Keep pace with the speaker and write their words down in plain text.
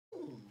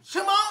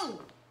Shimon!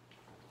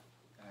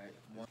 Alright,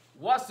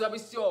 what's up?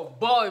 It's your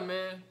boy,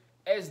 man.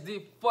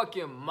 SD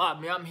fucking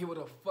mob, man. I'm here with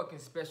a fucking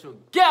special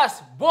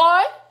guest,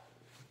 boy.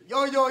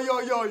 Yo,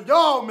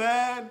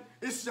 man.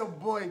 It's your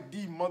boy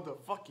D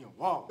motherfucking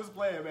Wall. Just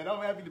playing, man.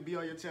 I'm happy to be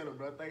on your channel,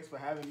 bro. Thanks for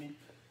having me.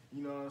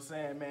 You know what I'm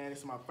saying, man?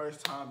 It's my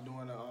first time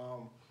doing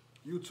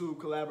a YouTube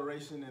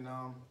collaboration, and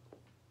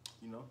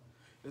you know,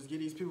 let's give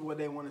these people what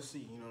they want to see.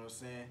 You know what I'm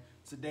saying?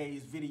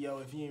 Today's video,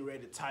 if you ain't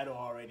read the title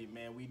already,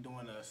 man, we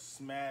doing a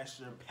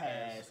Smash or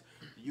Pass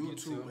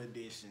YouTube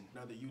edition.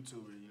 Another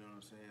YouTuber, you know what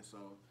I'm saying? So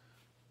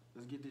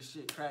let's get this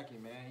shit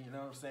cracking, man. You know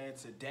what I'm saying?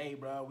 Today,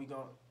 bro, we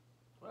gon'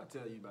 what I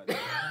tell you about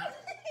that?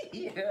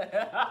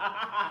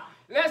 Yeah.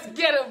 Let's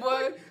get it,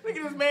 boy. Look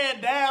at this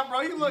man down,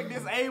 bro. He look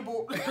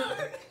disabled.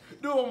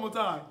 Do it one more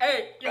time.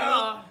 Hey,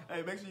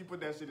 hey, make sure you put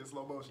that shit in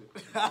slow motion.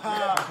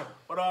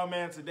 But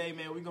man, today,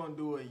 man, we gonna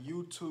do a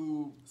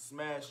YouTube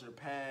Smash or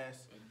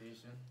Pass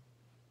edition.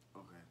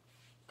 Okay.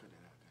 Cut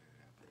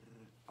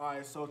that out. All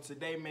right, so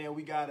today, man,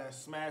 we got a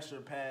Smash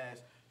or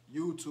Pass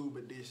YouTube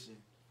edition.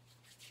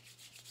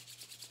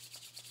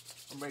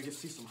 I'm ready to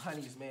see some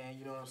honeys, man.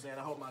 You know what I'm saying?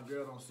 I hope my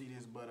girl don't see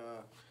this, but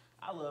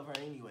I love her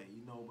anyway,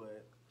 you know.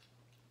 But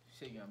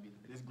shit gonna be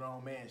this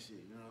grown man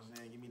shit. You know what I'm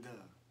saying? Give me the.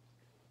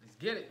 Let's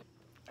get it.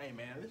 Hey,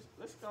 man,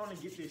 let's go on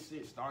and get this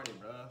shit started,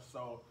 bro.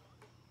 So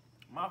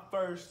my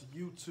first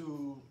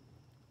YouTube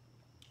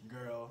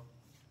girl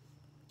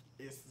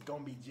is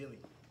gonna be Jilly.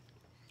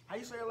 How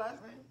you say her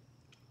last name?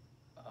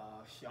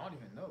 Shit, I don't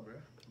even know, bro.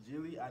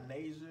 Jilly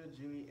Anasia,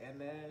 Jilly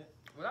Anad.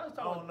 Well, I was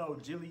I talking. don't know,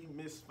 Jilly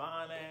Miss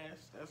Fine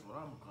Ass. That's what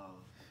I'm gonna call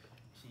her.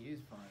 She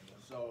is fine,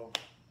 though. So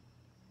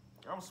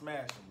I'm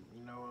smashing.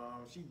 You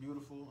know, she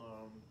beautiful.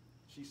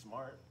 She's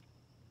smart.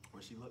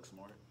 Well, she looks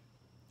smart.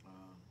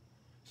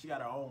 She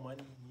got her own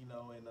money, you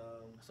know, and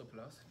That's a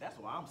plus. that's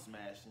why I'm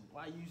smashing.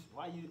 Why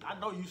you? I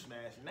know you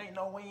smashing. Ain't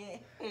no way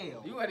in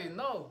hell. You already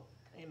know.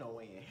 Ain't no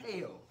way in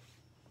hell.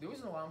 The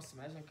reason why I'm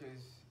smashing,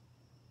 cause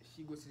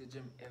she goes to the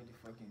gym every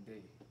fucking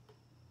day,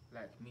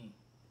 like me.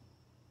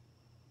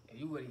 And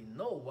you already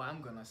know why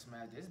I'm gonna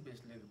smash. This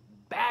bitch look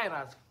bad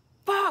as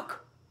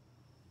fuck.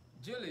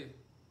 Julie,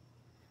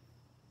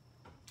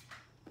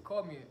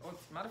 call me. Oh,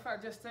 matter of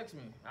fact, just text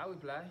me. I'll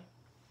reply.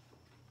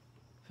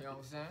 You know what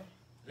I'm saying?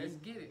 Let's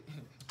get it.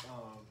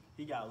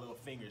 He got a little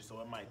finger, so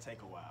it might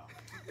take a while.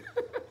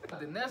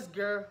 The next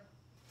girl,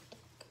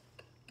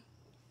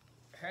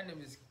 her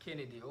name is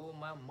Kennedy. Oh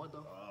my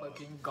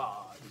motherfucking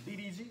god. The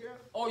DDG girl?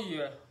 Oh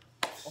yeah.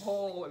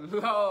 Oh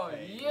Lord,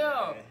 Hey,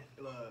 yeah. man.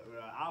 Look,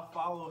 bro, I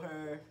follow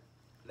her.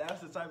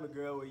 That's the type of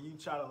girl where you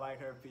try to like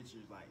her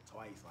pictures like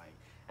twice. Like,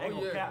 I ain't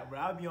gonna cap, bro.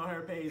 I be on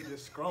her page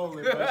just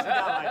scrolling,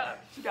 bro.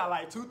 She got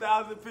like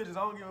 2,000 pictures.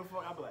 I don't give a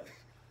fuck. I be like,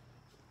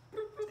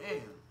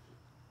 damn.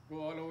 Go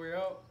all the way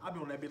up. I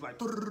be on that bitch like.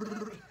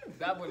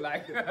 That would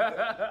like.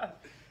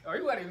 Oh,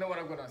 you already know what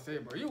I'm gonna say,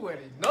 bro. You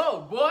already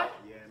know, boy.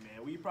 Yeah,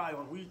 man. We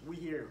probably we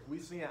here. We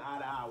seeing eye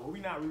to eye. Well, we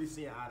not really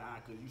seeing eye to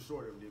eye because you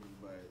shorter than me,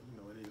 but you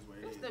know it is what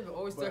it is. This nigga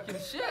always talking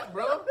shit,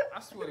 bro.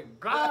 I swear to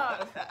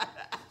God.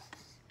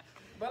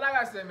 But like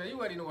I said, man, you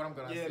already know what I'm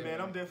gonna say. Yeah,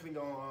 man. I'm definitely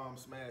gonna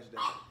smash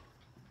that.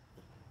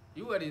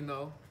 You already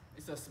know.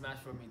 It's a smash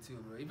for me too,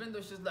 bro. Even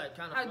though she's like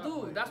kind of. I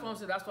do. That's what I'm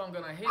saying. That's why I'm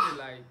gonna hit it,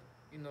 like,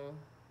 you know,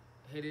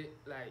 hit it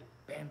like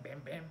bam,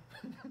 bam, bam.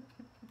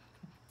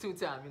 2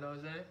 times. You know what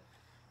I'm saying?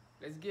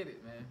 Let's get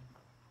it, man.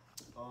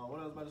 What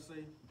I was about to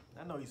say?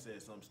 I know he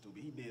said something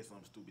stupid. He did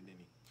something stupid, didn't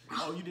he?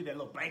 Oh, you did that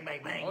little bang,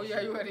 bang, bang. Oh,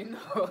 yeah, you already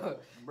know.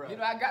 Bro. You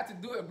know, I got to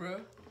do it,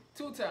 bro.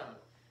 2 times.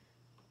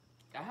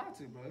 I had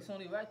to, bro. It's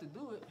only right to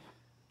do it.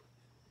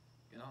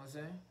 You know what I'm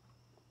saying?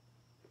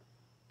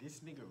 This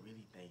nigga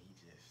really think he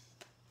just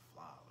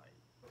fly. Like,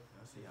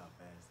 I see how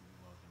fast he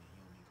walking and he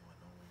don't be going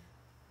nowhere.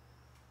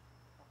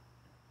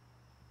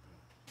 Bro,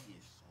 he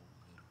is so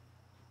good.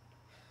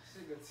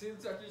 Nigga, Tim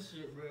talking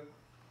shit, bro.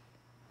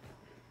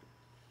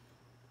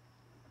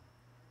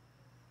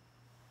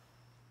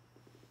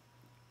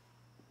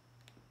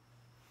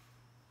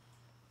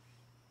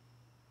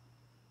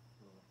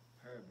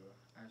 Her, bro.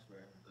 I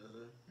swear.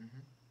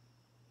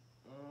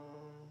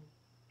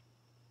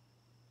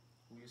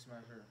 Will you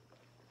smash her?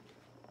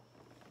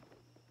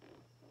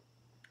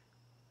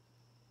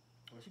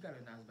 Well, she got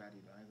a nice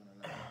body, though. I ain't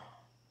gonna lie.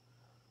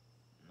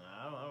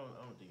 Nah, I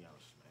don't think I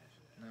would smash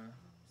her. Nah,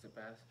 it's a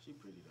pass. She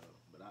pretty though,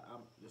 but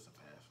I'm it's a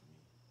pass for me.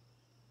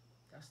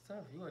 That's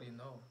tough. You already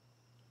know.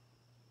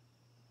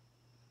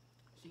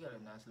 She got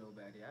a nice little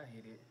body. I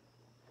hit it.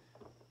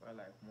 Well,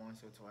 like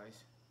once or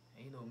twice.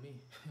 And you know me.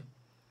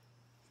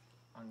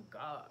 On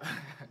God.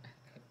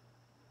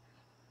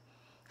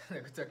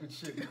 Like talking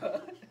shit.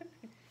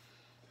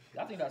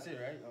 I think that's it,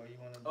 right? Or you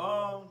wanna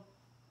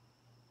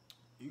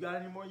do you got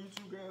any more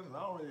YouTube girls? I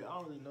don't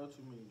really know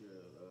too many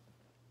girls.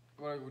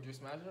 What, would you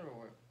smash her or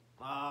what?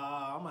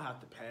 I'm gonna have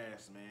to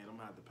pass, man. I'm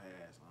gonna have to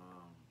pass.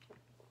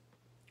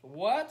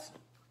 What?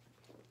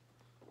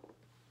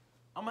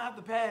 I'm gonna have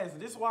to pass.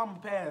 This is why I'm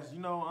gonna pass. You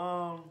know,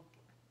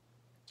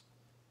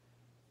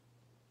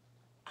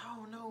 I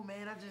don't know,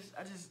 man.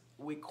 I just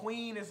with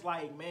Queen, it's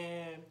like,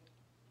 man,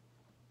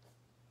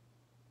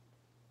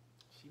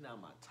 she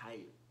not my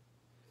type.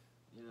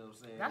 You know what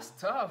I'm saying? That's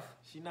tough.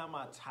 She not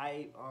my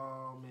type,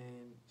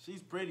 and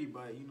she's pretty,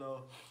 but you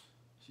know,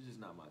 she's just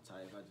not my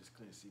type. I just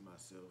couldn't see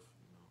myself,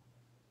 you know.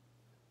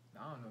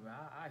 I don't know, man.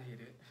 I'd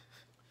hit it.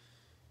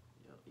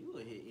 Yo, you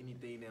would hit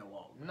anything that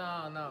walk.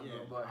 No,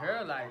 bro. But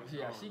her, like,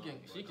 she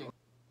can.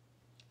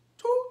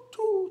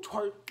 Toot,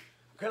 twerk.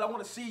 Girl, I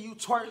want to see you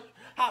twerk.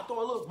 I'll throw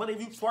a little money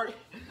if you twerk.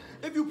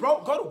 If you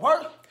broke, go to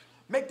work.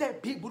 Make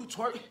that big booty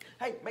twerk.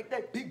 Hey, make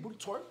that big booty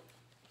twerk.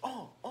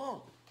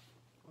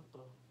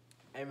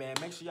 Hey, man,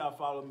 make sure y'all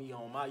follow me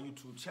on my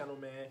YouTube channel,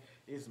 man.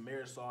 It's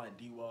Marisol and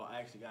D-Wall. I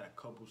actually got a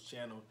couples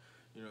channel.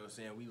 You know what I'm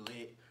saying? We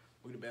lit.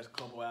 We the best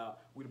couple out.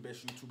 We the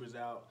best YouTubers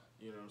out.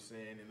 You know what I'm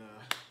saying? And,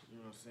 you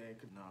know what I'm saying?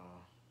 Nah.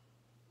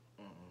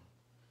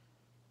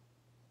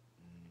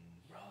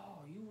 Bro,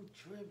 you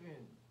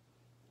tripping.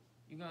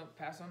 You gonna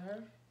pass on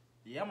her?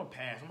 Yeah, I'm gonna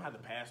pass. I'm gonna have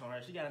to pass on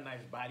her. She got a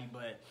nice body,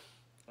 but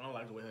I don't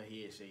like the way her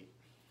head shaped.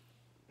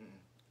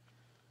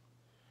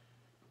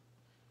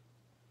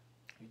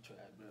 You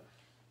tried, bro.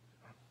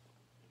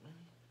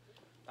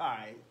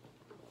 Alright.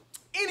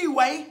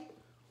 Anyway,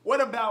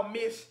 what about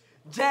Miss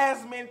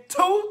Jasmine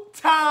 2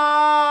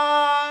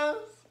 times?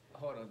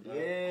 Hold on, bro.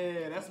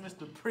 Yeah, that's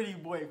Mr. Pretty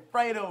Boy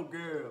Fredo,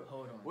 girl.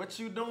 Hold on. What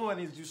you doing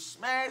is you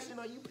smashing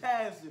or you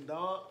passing,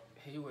 dog.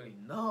 Hey, you already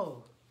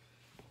know.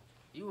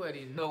 You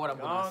already know what I'm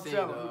Don't gonna say,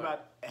 tell dog. him. You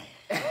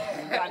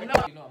got You know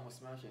I'm gonna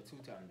smash it 2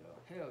 times,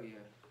 though. Hell yeah.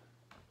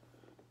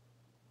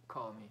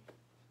 Call me.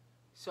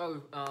 Sorry,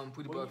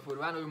 Pretty Boy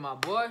Fredo. I know you're my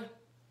boy,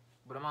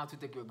 but I'm out to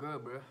take your girl,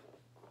 bro.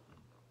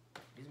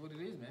 It's what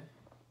it is, man.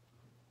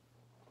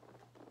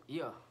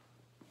 Yeah.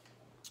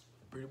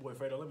 Pretty Boy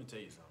Fredo, let me tell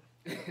you something.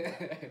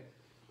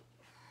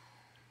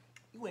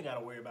 You ain't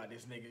gotta worry about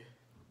this nigga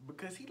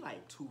because he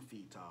like 2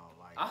 feet tall.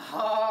 Like,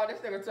 oh, this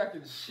nigga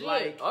talking shit.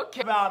 like,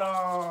 okay.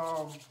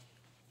 About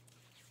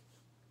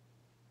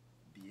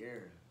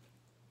De'Ara,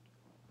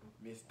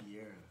 Miss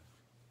De'Ara.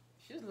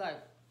 She's like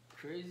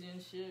crazy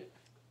and shit.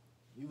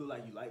 You look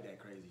like you like that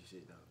crazy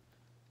shit though.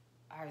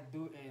 I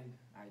do and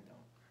I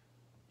don't.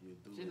 You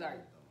do. She's like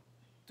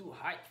too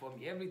hype for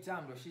me every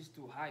time, though. She's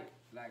too hype.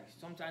 Like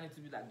sometimes I need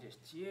to be like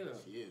just chill.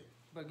 Yeah.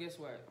 But guess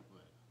what?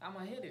 I'ma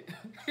hit it.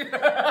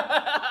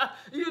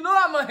 You know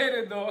I'ma hit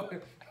it though.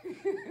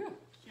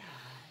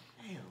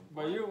 Damn.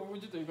 But you,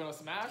 what you think? You gonna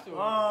smash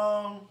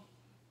or?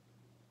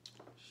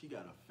 She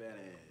got a fat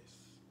ass.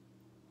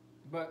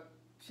 But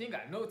she ain't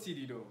got no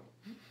TD though.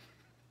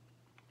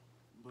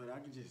 But I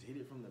can just hit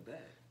it from the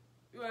back.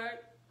 You right?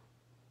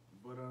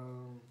 But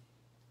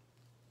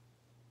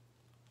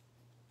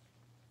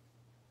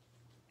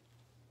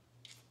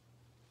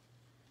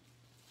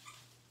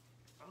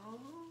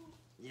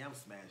yeah, I'm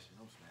smashing.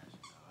 No,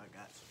 I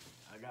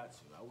got to.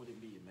 I wouldn't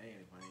be a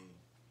man if I ain't,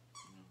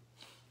 you know.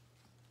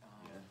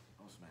 Yeah,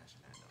 I'm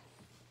smashing that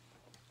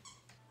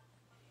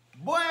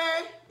though.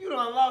 Boy, you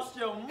done lost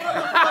your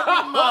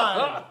motherfucking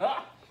mind.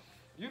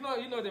 You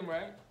know them,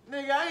 right?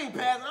 Nigga, I ain't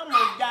passing. I'm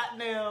a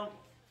goddamn.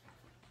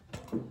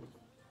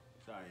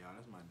 Sorry, y'all.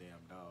 That's my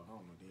damn dog. I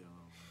don't know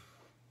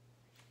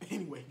damn.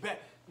 Anyway, back.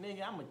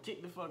 Nigga, I'm gonna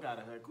kick the fuck out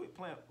of her. Quit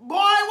playing. Boy,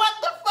 what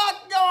the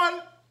fuck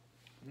going?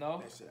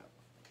 No. That shit out.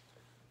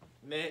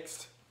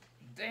 Next.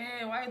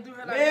 Damn, why you do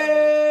her like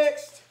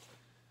that?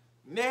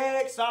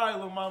 Next. Sorry,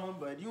 little mama,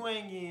 but you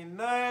ain't getting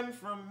nothing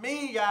from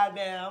me,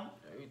 goddamn.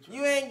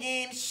 You ain't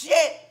getting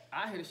shit.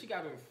 I hit it. She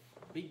got a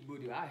big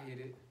booty. I hit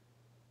it.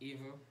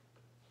 Eva.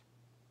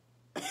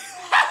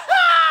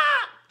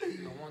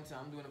 One time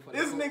I'm doing it for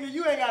this nigga,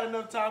 you ain't got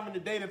enough time in the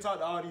day to talk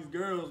to all these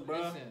girls, bro.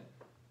 Listen,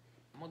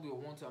 I'm gonna do it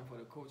one time for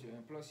the culture,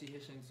 and plus she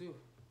Haitian too.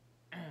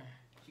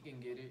 She can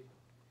get it.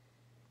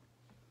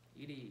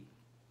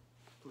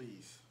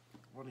 Please,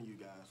 one of you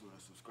guys will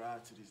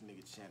subscribe to this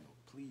nigga channel.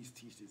 Please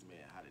teach this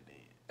man how to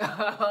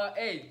dance.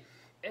 Hey.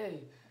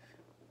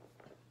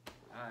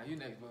 Alright, you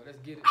next, bro. Let's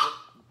get it.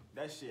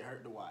 That shit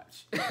hurt to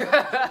watch.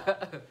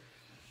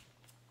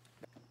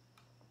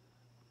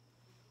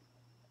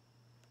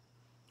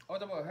 Oh,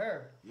 about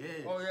her?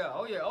 Yeah. Oh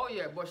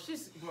yeah. But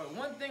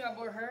one thing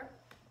about her,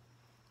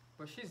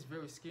 but she's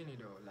very skinny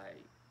though.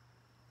 Like,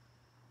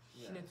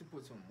 she need to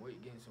put some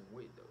weight, gain some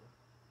weight though,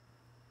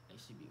 and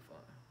she be fine.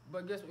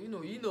 But guess what?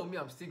 You know me.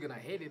 I'm still gonna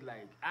hate it.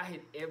 Like, I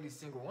hate every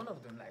single one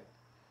of them. Like,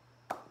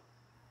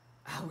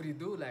 how would he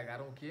do? Like, I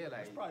don't care.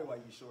 Like, that's probably why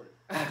you short.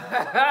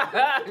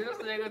 This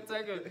nigga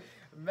taking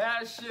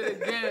mad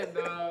shit again,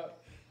 dog.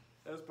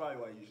 That's probably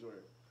why you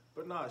short.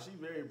 But nah, she's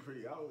very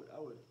pretty.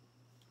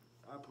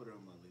 I'd put her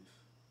on my list.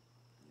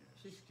 Yeah.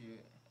 She's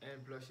cute,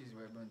 and plus she's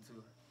urban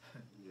too.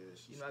 Yeah,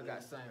 she's. I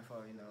got something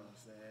for her, You know what I'm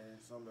saying?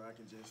 Something I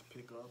can just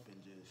pick up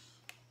and just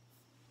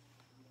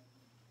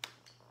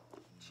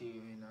chill,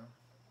 you know.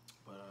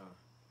 But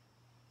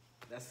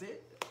that's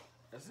it.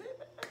 That's it,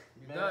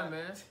 man. You done,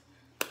 man.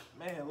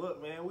 Man,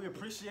 look, man, we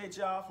appreciate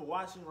y'all for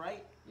watching,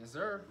 right? Yes,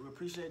 sir. We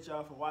appreciate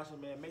y'all for watching,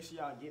 man. Make sure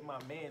y'all get my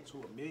man to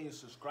 1 million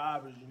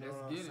subscribers, you know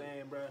what I'm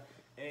saying, bro?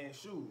 And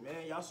shoot,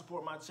 man, y'all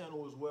support my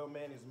channel as well,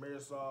 man. It's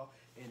Marisol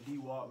and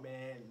D-Walk,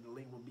 man. The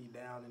link will be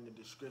down in the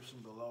description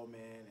below,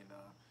 man. And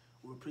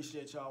We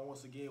appreciate y'all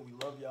once again. We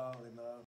love y'all, and